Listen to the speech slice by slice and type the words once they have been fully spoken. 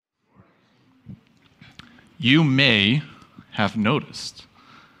You may have noticed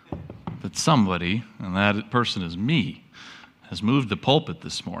that somebody, and that person is me, has moved the pulpit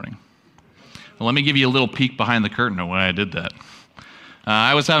this morning. Well, let me give you a little peek behind the curtain of why I did that.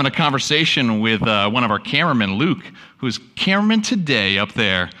 I was having a conversation with one of our cameramen, Luke, who's cameraman today up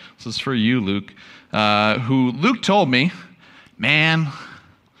there. This is for you, Luke. Who Luke told me, man,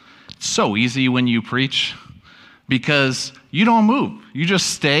 it's so easy when you preach because you don't move. You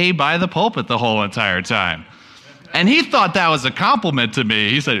just stay by the pulpit the whole entire time. And he thought that was a compliment to me.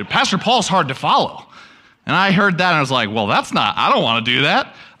 He said, Pastor Paul's hard to follow. And I heard that and I was like, well, I don't want to do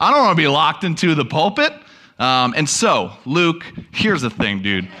that. I don't want to be locked into the pulpit. And so, Luke, here's the thing,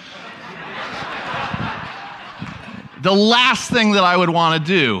 dude. The last thing that I would want to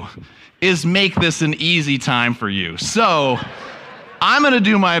do is make this an easy time for you. So, I'm going to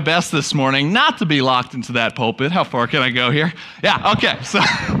do my best this morning not to be locked into that pulpit. How far can I go here? Yeah, okay. So,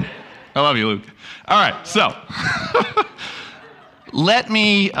 I love you, Luke. All right, so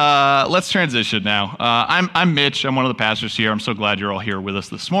let's transition now. I'm Mitch. I'm one of the pastors here. I'm so glad you're all here with us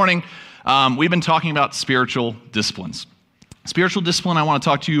this morning. We've been talking about spiritual disciplines. Spiritual discipline I want to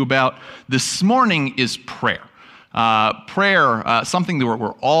talk to you about this morning is prayer. Something that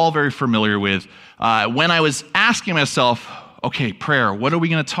we're all very familiar with. When I was asking myself, okay, prayer, what are we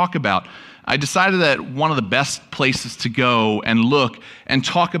going to talk about? I decided that one of the best places to go and look and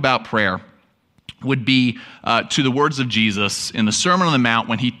talk about prayer would be to the words of Jesus in the Sermon on the Mount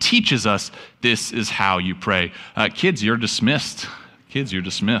when he teaches us this is how you pray. Kids, you're dismissed. Kids, you're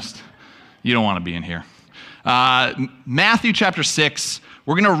dismissed. You don't want to be in here. Matthew chapter 6,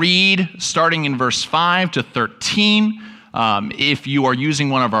 we're going to read starting in verse 5 to 13. If you are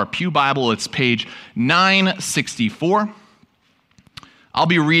using one of our Pew Bible, it's page 964. I'll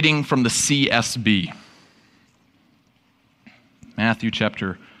be reading from the CSB. Matthew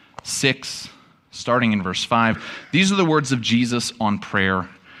chapter 6, starting in verse 5. These are the words of Jesus on prayer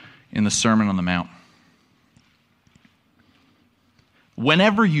in the Sermon on the Mount.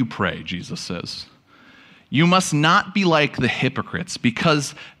 Whenever you pray, Jesus says, you must not be like the hypocrites,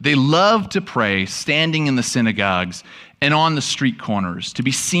 because they love to pray standing in the synagogues and on the street corners to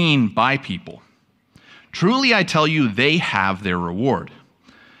be seen by people. Truly, I tell you, they have their reward.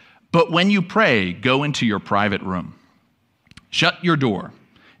 But when you pray, go into your private room. Shut your door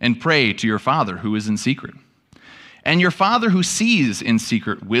and pray to your Father who is in secret. And your Father who sees in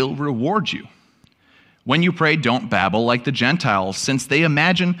secret will reward you. When you pray, don't babble like the Gentiles, since they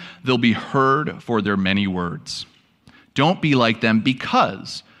imagine they'll be heard for their many words. Don't be like them,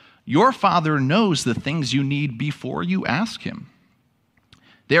 because your Father knows the things you need before you ask him.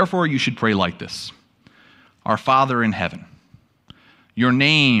 Therefore, you should pray like this. Our Father in heaven, your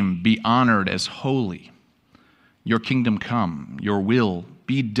name be honored as holy. Your kingdom come, your will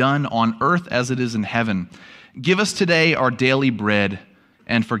be done on earth as it is in heaven. Give us today our daily bread,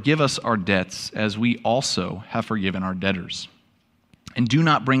 and forgive us our debts as we also have forgiven our debtors. And do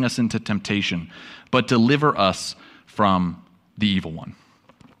not bring us into temptation, but deliver us from the evil one.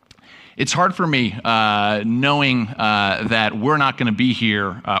 It's hard for me knowing that we're not going to be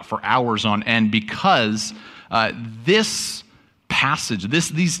here for hours on end, because this passage,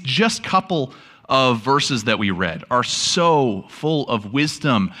 these just couple of verses that we read are so full of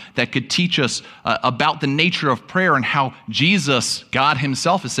wisdom that could teach us about the nature of prayer and how Jesus, God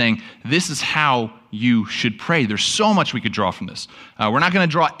himself, is saying, this is how you should pray. There's so much we could draw from this. We're not going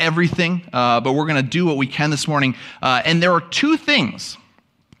to draw everything, but we're going to do what we can this morning. And there are two things.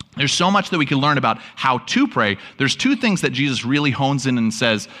 There's so much that we can learn about how to pray. There's two things that Jesus really hones in and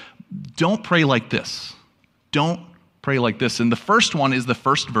says, don't pray like this. Don't pray like this. And the first one is the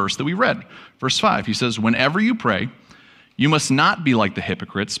first verse that we read. Verse 5, he says, whenever you pray, you must not be like the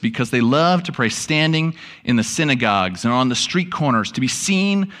hypocrites, because they love to pray standing in the synagogues and on the street corners to be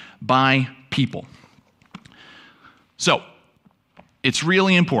seen by people. So, it's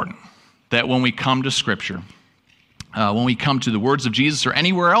really important that when we come to Scripture, when we come to the words of Jesus or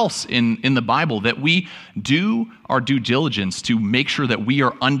anywhere else in the Bible, that we do our due diligence to make sure that we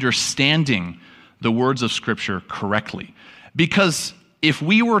are understanding the words of Scripture correctly. Because if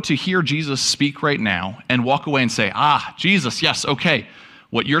we were to hear Jesus speak right now and walk away and say, Jesus, yes, okay,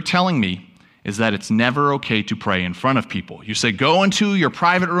 what you're telling me is that it's never okay to pray in front of people. You say, go into your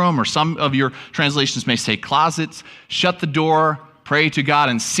private room, or some of your translations may say closets, shut the door, pray to God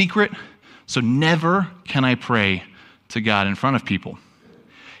in secret. So never can I pray to God in front of people.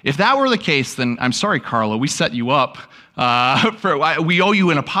 If that were the case, then I'm sorry, Carla, we set you up. We owe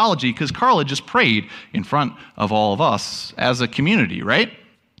you an apology, because Carla just prayed in front of all of us as a community, right?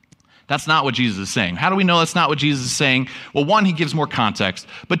 That's not what Jesus is saying. How do we know that's not what Jesus is saying? Well, one, he gives more context.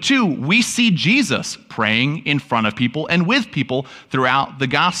 But two, we see Jesus praying in front of people and with people throughout the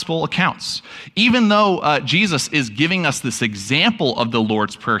gospel accounts. Even though Jesus is giving us this example of the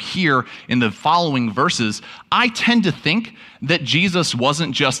Lord's Prayer here in the following verses, I tend to think that Jesus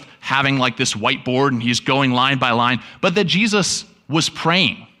wasn't just having like this whiteboard and he's going line by line, but that Jesus was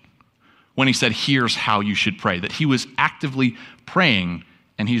praying when he said, here's how you should pray, that he was actively praying,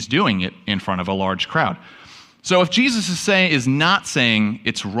 and he's doing it in front of a large crowd. So if Jesus is not saying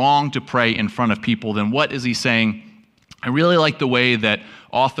it's wrong to pray in front of people, then what is he saying? I really like the way that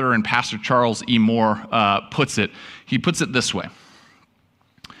author and pastor Charles E. Moore puts it. He puts it this way.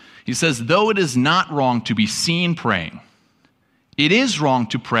 He says, though it is not wrong to be seen praying, it is wrong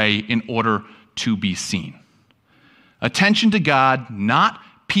to pray in order to be seen. Attention to God, not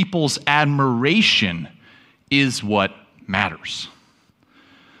people's admiration, is what matters.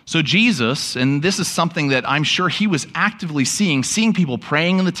 So Jesus, and this is something that I'm sure he was actively seeing people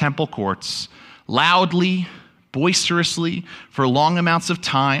praying in the temple courts, loudly, boisterously, for long amounts of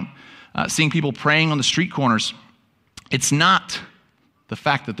time, seeing people praying on the street corners. It's not the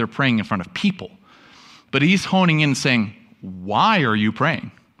fact that they're praying in front of people, but he's honing in and saying, why are you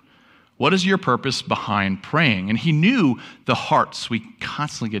praying? What is your purpose behind praying? And he knew the hearts. We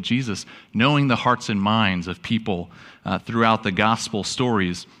constantly get Jesus knowing the hearts and minds of people throughout the gospel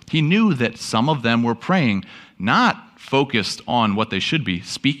stories. He knew that some of them were praying, not focused on what they should be,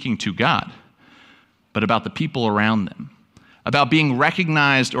 speaking to God, but about the people around them, about being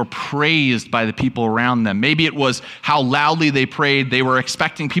recognized or praised by the people around them. Maybe it was how loudly they prayed. They were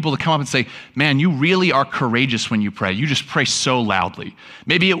expecting people to come up and say, man, you really are courageous when you pray. You just pray so loudly.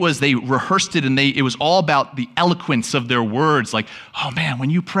 Maybe it was they rehearsed it and it was all about the eloquence of their words. Like, oh man, when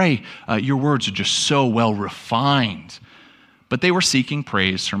you pray, your words are just so well refined. But they were seeking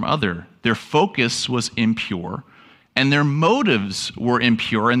praise from other. Their focus was impure and their motives were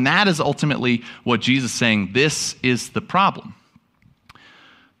impure, and that is ultimately what Jesus is saying, this is the problem.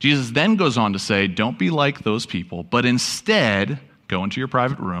 Jesus then goes on to say, don't be like those people, but instead go into your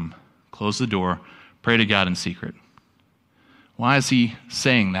private room, close the door, pray to God in secret. Why is he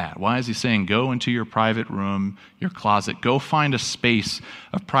saying that? Why is he saying go into your private room, your closet, go find a space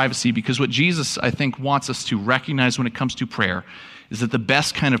of privacy? Because what Jesus, I think, wants us to recognize when it comes to prayer is that the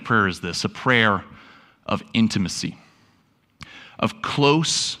best kind of prayer is this, a prayer of intimacy, of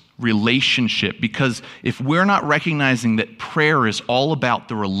close relationship. Because if we're not recognizing that prayer is all about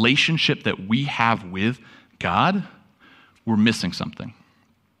the relationship that we have with God, we're missing something.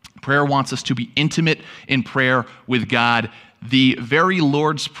 Prayer wants us to be intimate in prayer with God. The very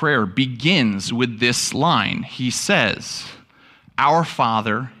Lord's Prayer begins with this line. He says, "Our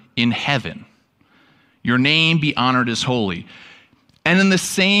Father in heaven, your name be honored as holy." And in the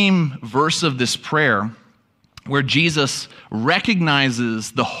same verse of this prayer, where Jesus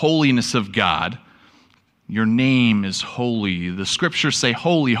recognizes the holiness of God, your name is holy. The scriptures say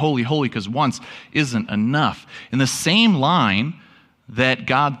holy, holy, holy, because once isn't enough. In the same line that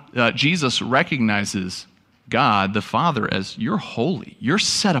Jesus recognizes God, the Father, as you're holy. You're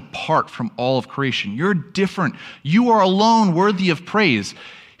set apart from all of creation. You're different. You are alone worthy of praise.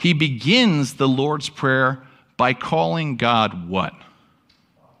 He begins the Lord's Prayer by calling God what?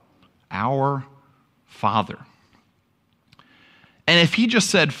 Our Father. And if he just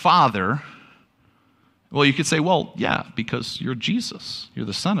said Father, well, you could say, well, yeah, because you're Jesus. You're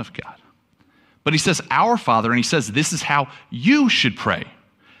the Son of God. But he says our Father, and he says this is how you should pray.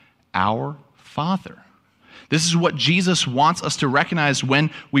 Our Father. This is what Jesus wants us to recognize when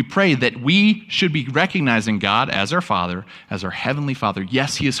we pray, that we should be recognizing God as our Father, as our Heavenly Father.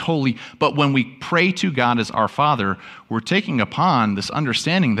 Yes, he is holy, but when we pray to God as our Father, we're taking upon this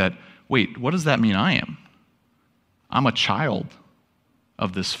understanding that, wait, what does that mean I am? I'm a child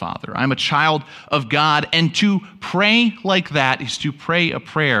of this Father. I'm a child of God, and to pray like that is to pray a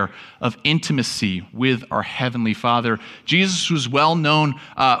prayer of intimacy with our Heavenly Father. Jesus was well known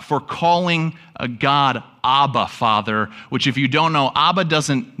for calling God Abba, Father, which if you don't know, Abba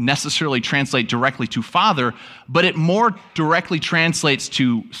doesn't necessarily translate directly to Father, but it more directly translates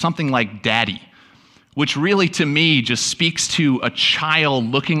to something like Daddy, which really to me just speaks to a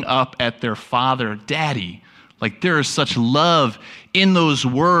child looking up at their father, Daddy. Like there is such love in those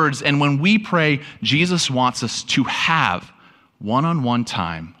words. And when we pray, Jesus wants us to have one-on-one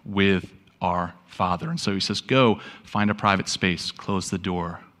time with our Father. And so he says, go find a private space, close the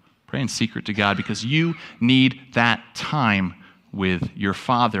door, pray in secret to God because you need that time with your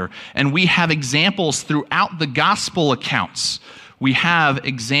Father. And we have examples throughout the gospel accounts. We have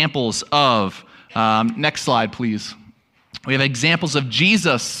examples of, next slide, please. We have examples of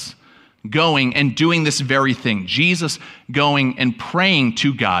Jesus going and doing this very thing. Jesus going and praying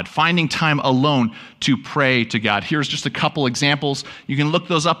to God, finding time alone to pray to God. Here's just a couple examples. You can look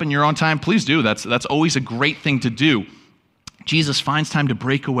those up in your own time. Please do. That's always a great thing to do. Jesus finds time to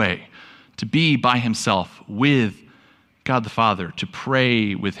break away, to be by himself with God the Father, to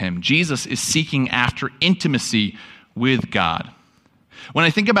pray with him. Jesus is seeking after intimacy with God. When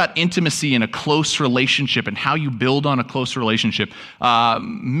I think about intimacy in a close relationship and how you build on a close relationship,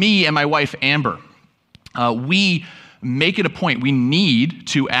 me and my wife, Amber, we make it a point. We need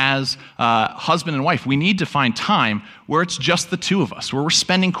to, as husband and wife, we need to find time where it's just the two of us, where we're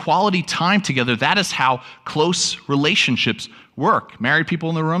spending quality time together. That is how close relationships work. Married people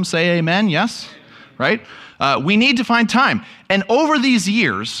in the room say amen, yes? Right? We need to find time. And over these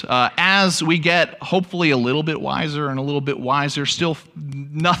years, as we get hopefully a little bit wiser and a little bit wiser, still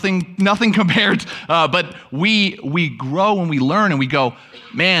nothing compared, but we grow and we learn and we go,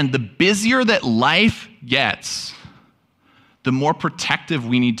 man, the busier that life gets, the more protective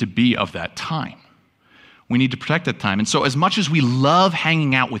we need to be of that time. We need to protect that time. And so as much as we love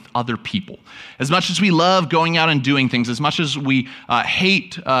hanging out with other people, as much as we love going out and doing things, as much as we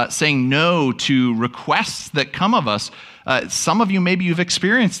hate saying no to requests that come of us, some of you, maybe you've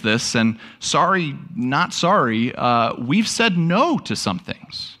experienced this, and sorry, not sorry, we've said no to some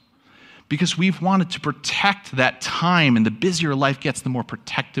things because we've wanted to protect that time, and the busier life gets, the more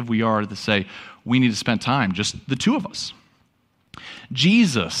protective we are to say, we need to spend time, just the two of us.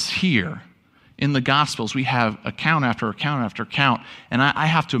 Jesus here, in the Gospels, we have account after account after account, and I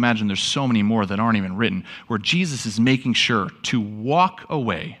have to imagine there's so many more that aren't even written, where Jesus is making sure to walk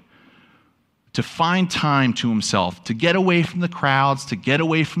away, to find time to himself, to get away from the crowds, to get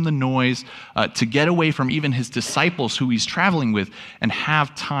away from the noise, to get away from even his disciples who he's traveling with, and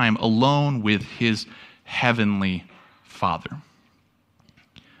have time alone with his heavenly Father.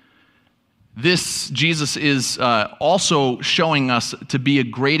 This, Jesus is also showing us to be a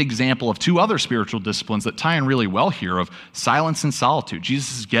great example of two other spiritual disciplines that tie in really well here, of silence and solitude.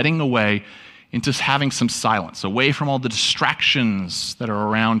 Jesus is getting away into having some silence, away from all the distractions that are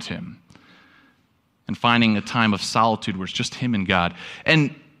around him, and finding a time of solitude where it's just him and God.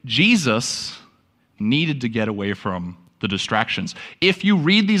 And Jesus needed to get away from the distractions. If you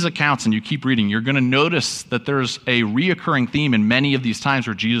read these accounts and you keep reading, you're going to notice that there's a reoccurring theme in many of these times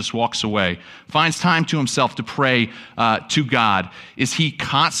where Jesus walks away, finds time to himself to pray to God, is he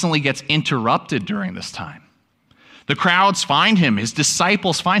constantly gets interrupted during this time. The crowds find him, his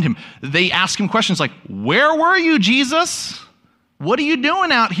disciples find him. They ask him questions like, "Where were you, Jesus? What are you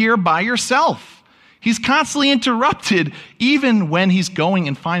doing out here by yourself?" He's constantly interrupted even when he's going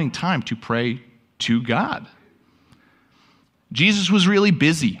and finding time to pray to God. Jesus was really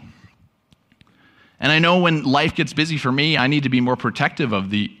busy. And I know when life gets busy for me, I need to be more protective of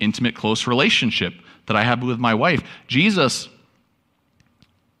the intimate, close relationship that I have with my wife. Jesus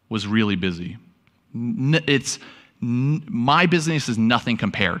was really busy. My business is nothing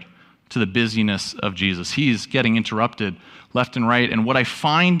compared to the busyness of Jesus. He's getting interrupted left and right. And what I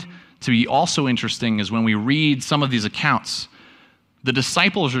find to be also interesting is when we read some of these accounts, the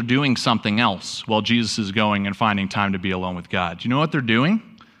disciples are doing something else while Jesus is going and finding time to be alone with God. Do you know what they're doing?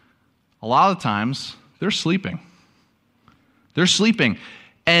 A lot of times, they're sleeping. They're sleeping.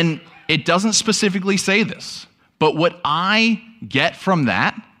 And it doesn't specifically say this, but what I get from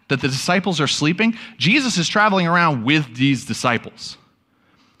that the disciples are sleeping, Jesus is traveling around with these disciples.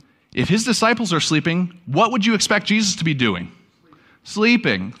 If his disciples are sleeping, what would you expect Jesus to be doing?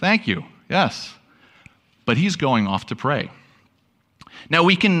 Sleeping. Thank you. Yes. But he's going off to pray. Now,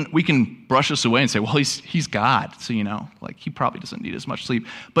 we can brush this away and say, well, he's God, so, he probably doesn't need as much sleep.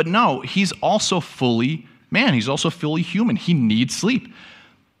 But no, he's also fully man. He's also fully human. He needs sleep.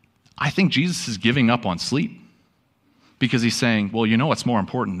 I think Jesus is giving up on sleep because he's saying, well, what's more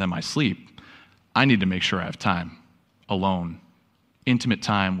important than my sleep? I need to make sure I have time alone, intimate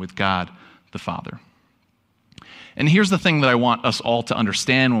time with God the Father. And here's the thing that I want us all to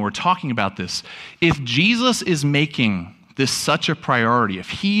understand when we're talking about this. If Jesus is making this such a priority, if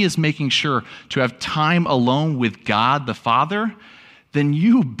he is making sure to have time alone with God the Father, then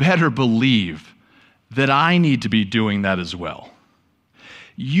you better believe that I need to be doing that as well.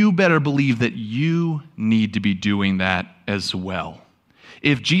 You better believe that you need to be doing that as well.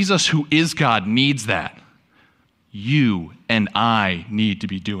 If Jesus, who is God, needs that, you and I need to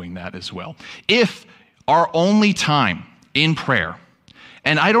be doing that as well. If our only time in prayer,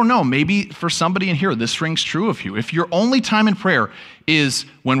 and I don't know, maybe for somebody in here, this rings true of you. If your only time in prayer is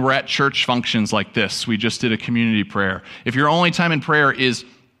when we're at church functions like this, we just did a community prayer. If your only time in prayer is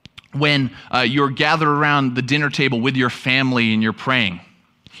when you're gathered around the dinner table with your family and you're praying,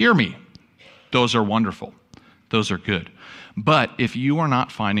 hear me. those are wonderful. Those are good. But if you are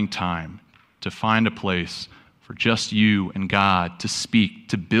not finding time to find a place for just you and God to speak,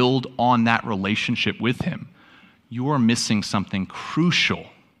 to build on that relationship with him, you are missing something crucial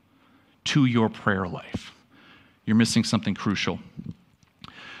to your prayer life. You're missing something crucial.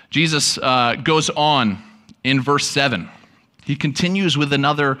 Jesus goes on in verse 7. He continues with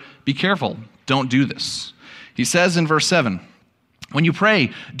another, be careful, don't do this. He says in verse 7, when you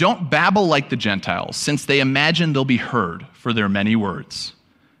pray, don't babble like the Gentiles, since they imagine they'll be heard for their many words.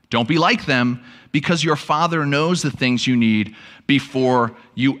 Don't be like them, because your Father knows the things you need before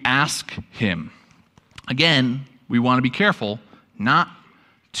you ask him. Again, we want to be careful not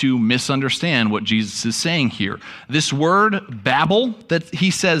to misunderstand what Jesus is saying here. This word babble, that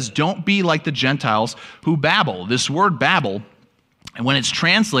he says, don't be like the Gentiles who babble. This word babble, and when it's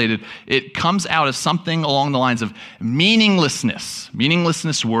translated, it comes out as something along the lines of meaninglessness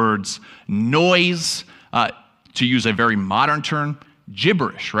words, noise, to use a very modern term,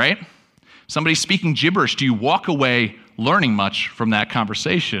 gibberish, right? Somebody speaking gibberish, do you walk away learning much from that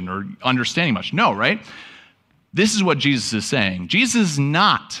conversation or understanding much? No, right? This is what Jesus is saying. Jesus is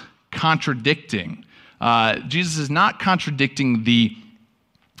not contradicting.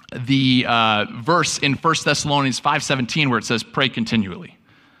 The verse in 1 Thessalonians 5:17 where it says, pray continually.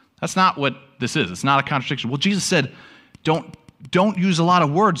 That's not what this is. It's not a contradiction. Well, Jesus said, don't use a lot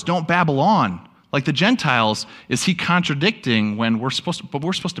of words. Don't babble on like the Gentiles. Is he contradicting when we're supposed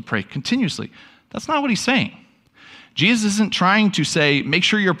to pray continuously? That's not what he's saying. Jesus isn't trying to say, make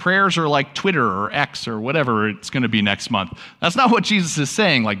sure your prayers are like Twitter or X or whatever it's going to be next month. That's not what Jesus is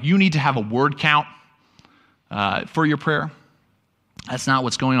saying. Like, you need to have a word count for your prayer. That's not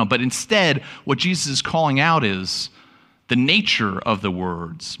what's going on. But instead, what Jesus is calling out is the nature of the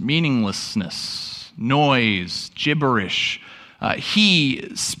words, meaninglessness, noise, gibberish. He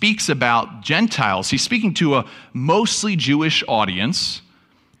speaks about Gentiles. He's speaking to a mostly Jewish audience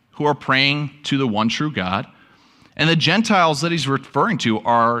who are praying to the one true God. And the Gentiles that he's referring to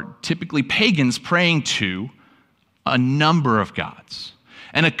are typically pagans praying to a number of gods.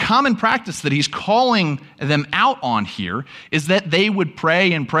 And a common practice that he's calling them out on here is that they would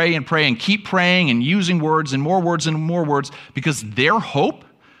pray and pray and pray and keep praying and using words and more words and more words because their hope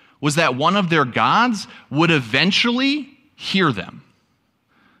was that one of their gods would eventually hear them.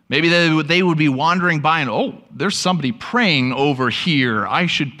 Maybe they would be wandering by and, oh, there's somebody praying over here. I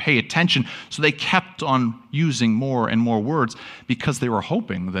should pay attention. So they kept on using more and more words because they were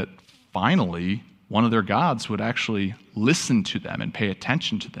hoping that finally one of their gods would actually listen to them and pay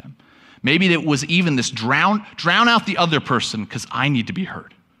attention to them. Maybe it was even this drown out the other person because I need to be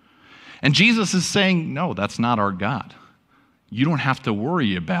heard. And Jesus is saying, no, that's not our God. You don't have to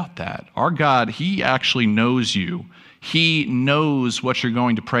worry about that. Our God, he actually knows you. He knows what you're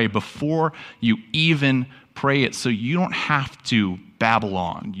going to pray before you even pray it. So you don't have to babble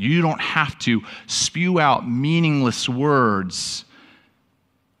on. You don't have to spew out meaningless words.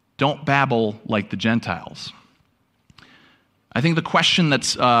 Don't babble like the Gentiles. I think the question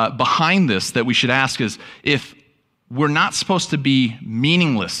that's behind this that we should ask is, if we're not supposed to be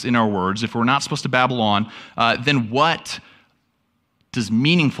meaningless in our words, if we're not supposed to babble on, then what does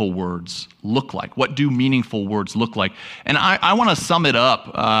meaningful words look like? What do meaningful words look like? And I want to sum it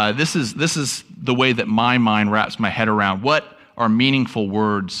up. This is the way that my mind wraps my head around. What are meaningful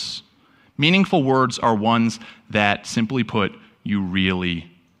words? Meaningful words are ones that, simply put, you really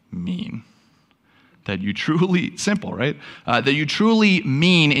mean. That you truly, simple, right? That you truly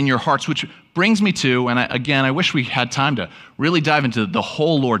mean in your hearts, which brings me to, and I wish we had time to really dive into the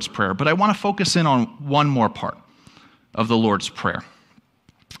whole Lord's Prayer, but I want to focus in on one more part of the Lord's Prayer.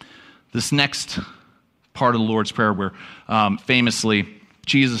 This next part of the Lord's Prayer where famously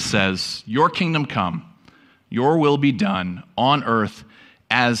Jesus says, your kingdom come, your will be done on earth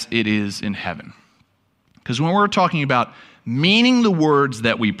as it is in heaven. Because when we're talking about meaning the words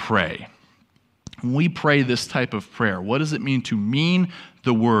that we pray, when we pray this type of prayer, what does it mean to mean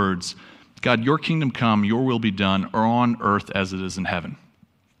the words, God, your kingdom come, your will be done on earth as it is in heaven?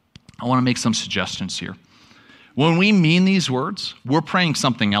 I want to make some suggestions here. When we mean these words, we're praying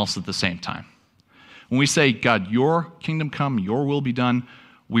something else at the same time. When we say, God, your kingdom come, your will be done,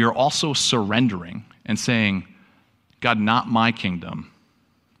 we are also surrendering and saying, God, not my kingdom,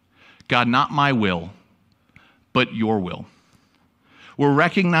 God, not my will, but your will. We're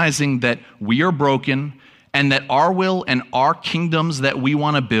recognizing that we are broken and that our will and our kingdoms that we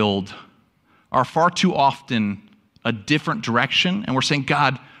want to build are far too often a different direction. And we're saying,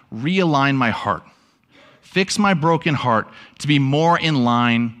 God, realign my heart. Fix my broken heart to be more in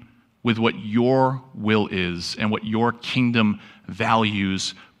line with what your will is and what your kingdom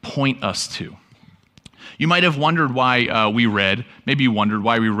values point us to. You might have wondered why maybe you wondered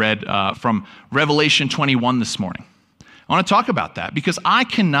why we read from Revelation 21 this morning. I want to talk about that because I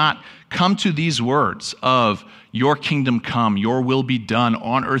cannot come to these words of your kingdom come, your will be done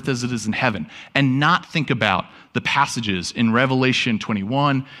on earth as it is in heaven, and not think about the passages in Revelation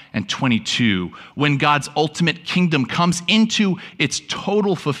 21 and 22 when God's ultimate kingdom comes into its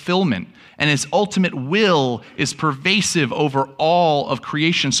total fulfillment and his ultimate will is pervasive over all of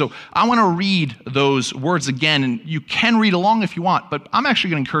creation. So I want to read those words again, and you can read along if you want, but I'm actually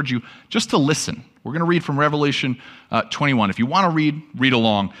going to encourage you just to listen. We're going to read from Revelation 21. If you want to read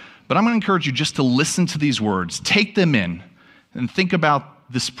along, but I'm going to encourage you just to listen to these words, take them in, and think about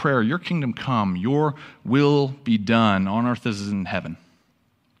this prayer, your kingdom come, your will be done on earth as in heaven.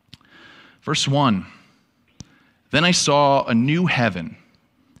 Verse 1, then I saw a new heaven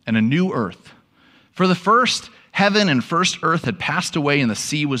and a new earth. For the first heaven and first earth had passed away, and the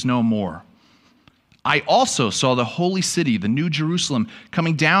sea was no more. I also saw the holy city, the new Jerusalem,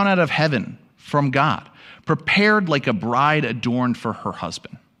 coming down out of heaven from God, prepared like a bride adorned for her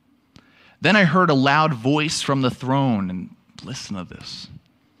husband. Then I heard a loud voice from the throne, and listen to this.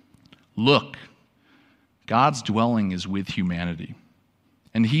 Look, God's dwelling is with humanity,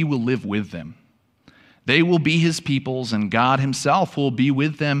 and he will live with them. They will be his peoples, and God himself will be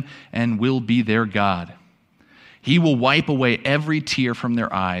with them and will be their God. He will wipe away every tear from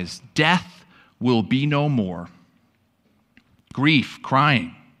their eyes. Death will be no more. Grief,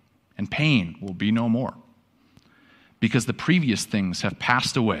 crying, and pain will be no more, because the previous things have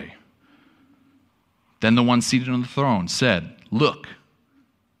passed away. Then the one seated on the throne said, look,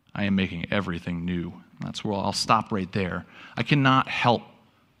 I am making everything new. That's where I'll stop right there. I cannot help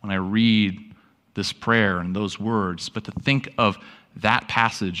when I read this prayer and those words, but to think of that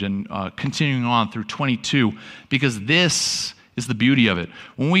passage and continuing on through 22, because this is the beauty of it.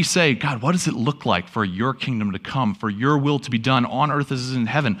 When we say, God, what does it look like for your kingdom to come, for your will to be done on earth as it is in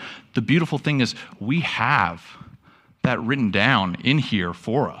heaven? The beautiful thing is we have that written down in here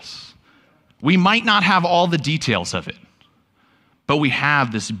for us. We might not have all the details of it, but we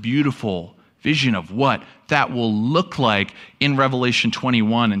have this beautiful vision of what that will look like in Revelation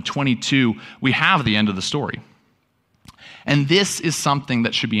 21 and 22. We have the end of the story. And this is something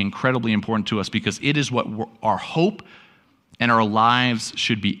that should be incredibly important to us because it is what our hope and our lives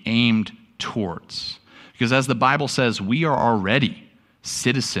should be aimed towards. Because as the Bible says, we are already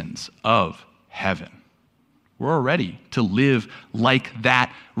citizens of heaven. We're already to live like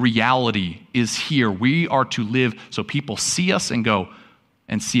that reality is here. We are to live so people see us and go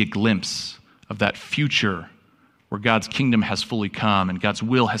and see a glimpse of that future where God's kingdom has fully come and God's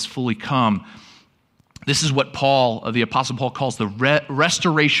will has fully come. This is what the Apostle Paul calls the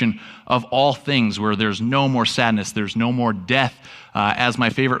restoration of all things, where there's no more sadness, there's no more death. As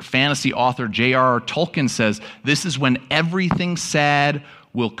my favorite fantasy author, J.R.R. Tolkien says, this is when everything sad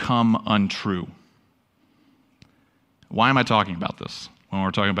will come untrue. Why am I talking about this when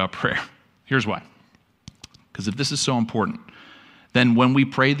we're talking about prayer? Here's why. Because if this is so important, then when we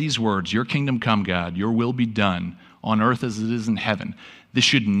pray these words, your kingdom come, God, your will be done on earth as it is in heaven, this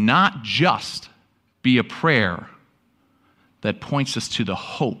should not just be a prayer that points us to the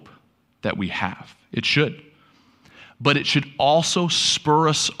hope that we have. It should. But it should also spur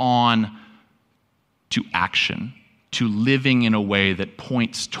us on to action, to living in a way that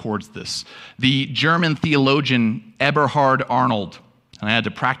points towards this. The German theologian Eberhard Arnold, and I had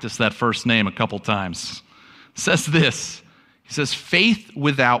to practice that first name a couple times, says this. He says, faith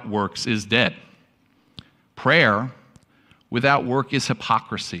without works is dead. Prayer without work is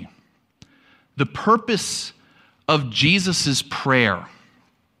hypocrisy. The purpose of Jesus' prayer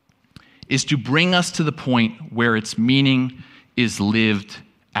is to bring us to the point where its meaning is lived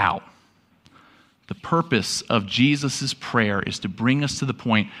out. The purpose of Jesus' prayer is to bring us to the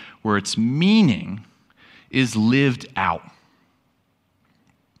point where its meaning is lived out.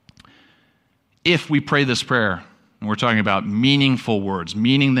 If we pray this prayer, and we're talking about meaningful words,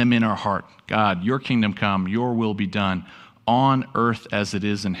 meaning them in our heart, God, your kingdom come, your will be done on earth as it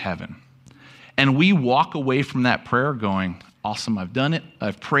is in heaven. And we walk away from that prayer going, awesome, I've done it.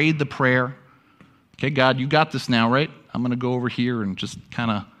 I've prayed the prayer. Okay, God, you got this now, right? I'm going to go over here and just kind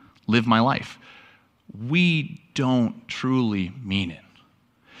of live my life. We don't truly mean it.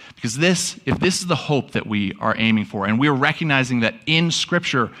 Because if this is the hope that we are aiming for, and we're recognizing that in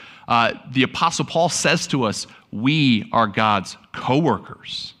Scripture, the Apostle Paul says to us, we are God's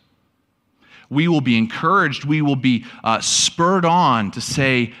co-workers. We will be encouraged, we will be spurred on to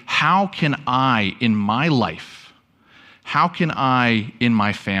say, how can I in my life, how can I in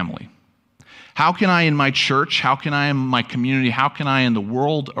my family, how can I in my church, how can I in my community, how can I in the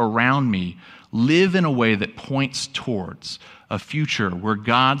world around me live in a way that points towards a future where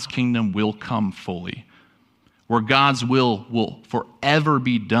God's kingdom will come fully, where God's will forever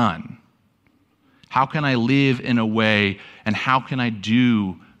be done? How can I live in a way, and how can I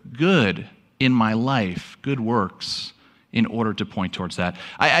do good in my life, good works, in order to point towards that?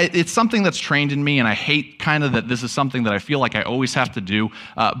 It's something that's trained in me, and I hate kind of that this is something that I feel like I always have to do,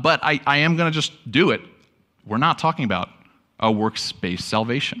 but I am going to just do it. We're not talking about a works-based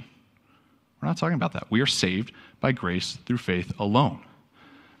salvation. We're not talking about that. We are saved by grace through faith alone.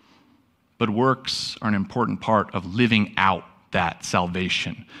 But works are an important part of living out that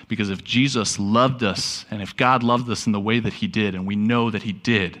salvation. Because if Jesus loved us, and if God loved us in the way that he did, and we know that he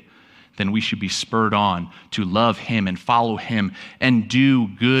did, then we should be spurred on to love him and follow him and do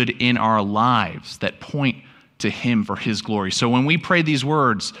good in our lives that point to him for his glory. So when we pray these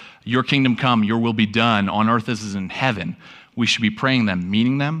words, your kingdom come, your will be done on earth as it is in heaven, we should be praying them,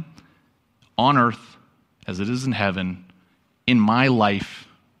 meaning them on earth as it is in heaven, in my life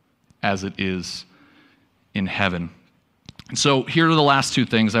as it is in heaven. And so here are the last two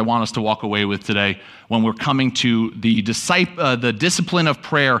things I want us to walk away with today when we're coming to the discipline of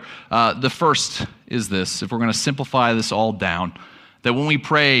prayer. The first is this, if we're going to simplify this all down, that when we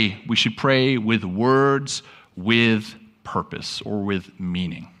pray, we should pray with words with purpose or with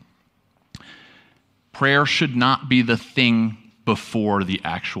meaning. Prayer should not be the thing before the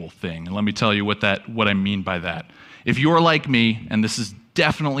actual thing. And let me tell you what I mean by that. If you're like me, and this is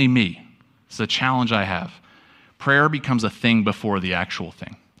definitely me, it's a challenge I have, prayer becomes a thing before the actual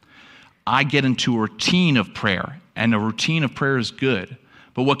thing. I get into a routine of prayer, and a routine of prayer is good.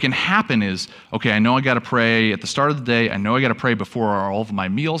 But what can happen is, okay, I know I got to pray at the start of the day. I know I got to pray before all of my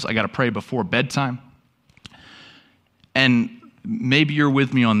meals. I got to pray before bedtime. And maybe you're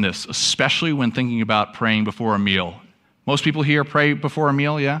with me on this, especially when thinking about praying before a meal. Most people here pray before a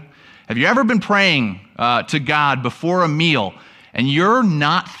meal, yeah? Have you ever been praying to God before a meal and you're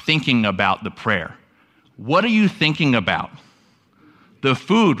not thinking about the prayer? What are you thinking about? The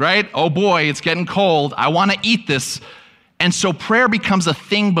food, right? Oh boy, it's getting cold. I want to eat this. And so prayer becomes a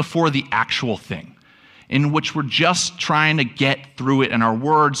thing before the actual thing, in which we're just trying to get through it and our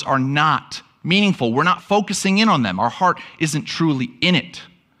words are not meaningful. We're not focusing in on them. Our heart isn't truly in it.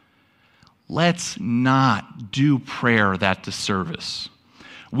 Let's not do prayer that disservice.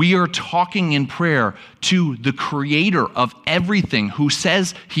 We are talking in prayer to the creator of everything, who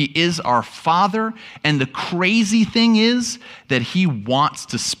says he is our Father, and the crazy thing is that he wants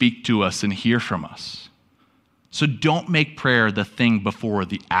to speak to us and hear from us. So don't make prayer the thing before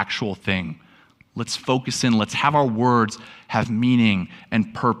the actual thing. Let's focus in. Let's have our words have meaning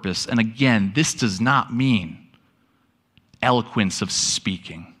and purpose. And again, this does not mean eloquence of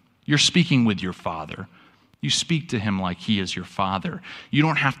speaking. You're speaking with your Father. You speak to him like he is your Father. You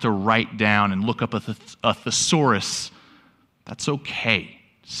don't have to write down and look up a thesaurus. That's okay.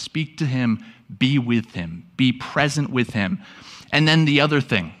 Speak to him, be with him, be present with him. And then the other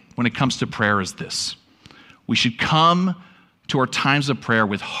thing when it comes to prayer is this. We should come to our times of prayer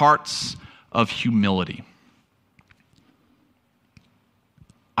with hearts of humility.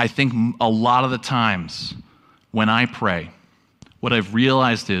 I think a lot of the times when I pray, what I've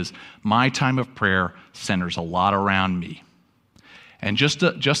realized is my time of prayer centers a lot around me. And just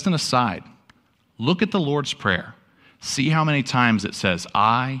an aside, look at the Lord's Prayer. See how many times it says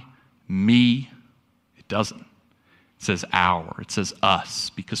I, me. It doesn't. It says our. It says us,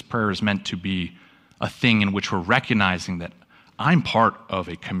 because prayer is meant to be a thing in which we're recognizing that I'm part of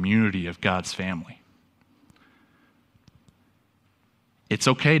a community of God's family. It's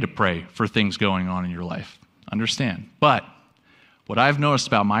okay to pray for things going on in your life. Understand. But what I've noticed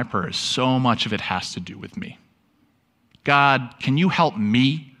about my prayer is so much of it has to do with me. God, can you help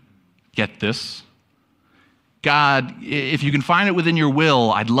me get this? God, if you can find it within your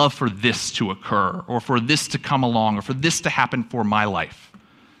will, I'd love for this to occur, or for this to come along, or for this to happen for my life.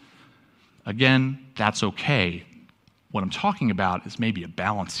 Again, that's okay. What I'm talking about is maybe a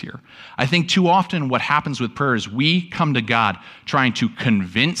balance here. I think too often what happens with prayer is we come to God trying to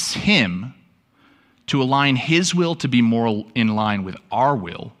convince him to align his will to be more in line with our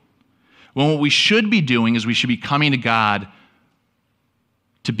will, when what we should be doing is we should be coming to God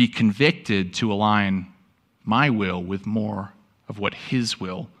to be convicted to align my will with more of what his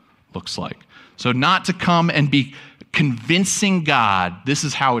will looks like. So not to come and be convincing God, this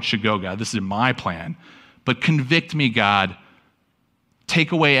is how it should go, God, this is my plan, but convict me, God,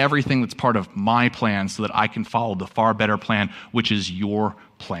 take away everything that's part of my plan so that I can follow the far better plan, which is your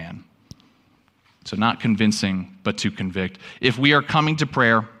plan. So not convincing, but to convict. If we are coming to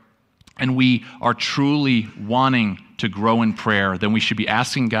prayer and we are truly wanting to grow in prayer, then we should be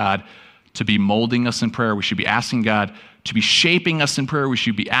asking God to be molding us in prayer. We should be asking God to be shaping us in prayer. We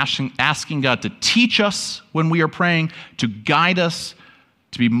should be asking God to teach us when we are praying, to guide us,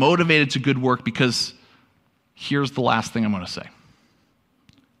 to be motivated to good work, because here's the last thing I'm going to say.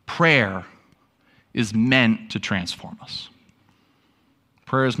 Prayer is meant to transform us.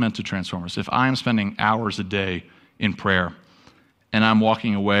 Prayer is meant to transform us. If I'm spending hours a day in prayer and I'm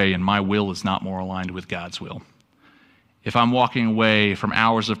walking away and my will is not more aligned with God's will, if I'm walking away from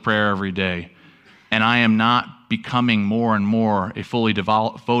hours of prayer every day and I am not becoming more and more a fully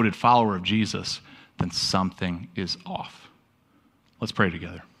devoted follower of Jesus, then something is off. Let's pray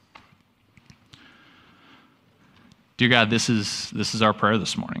together. Dear God, this is our prayer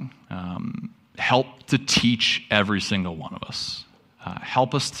this morning. Help to teach every single one of us.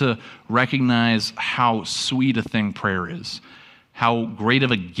 Help us to recognize how sweet a thing prayer is, how great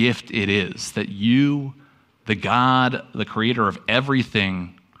of a gift it is that you, the God, the creator of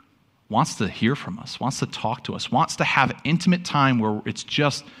everything, wants to hear from us, wants to talk to us, wants to have intimate time where it's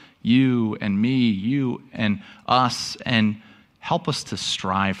just you and me, you and us, and help us to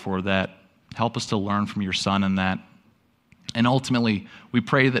strive for that. Help us to learn from your Son in that. And ultimately, we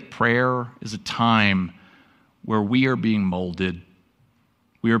pray that prayer is a time where we are being molded,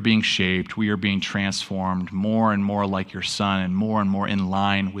 we are being shaped, we are being transformed more and more like your Son and more in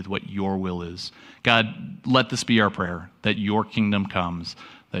line with what your will is. God, let this be our prayer, that your kingdom comes,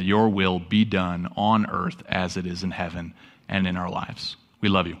 that your will be done on earth as it is in heaven and in our lives. We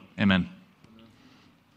love you. Amen.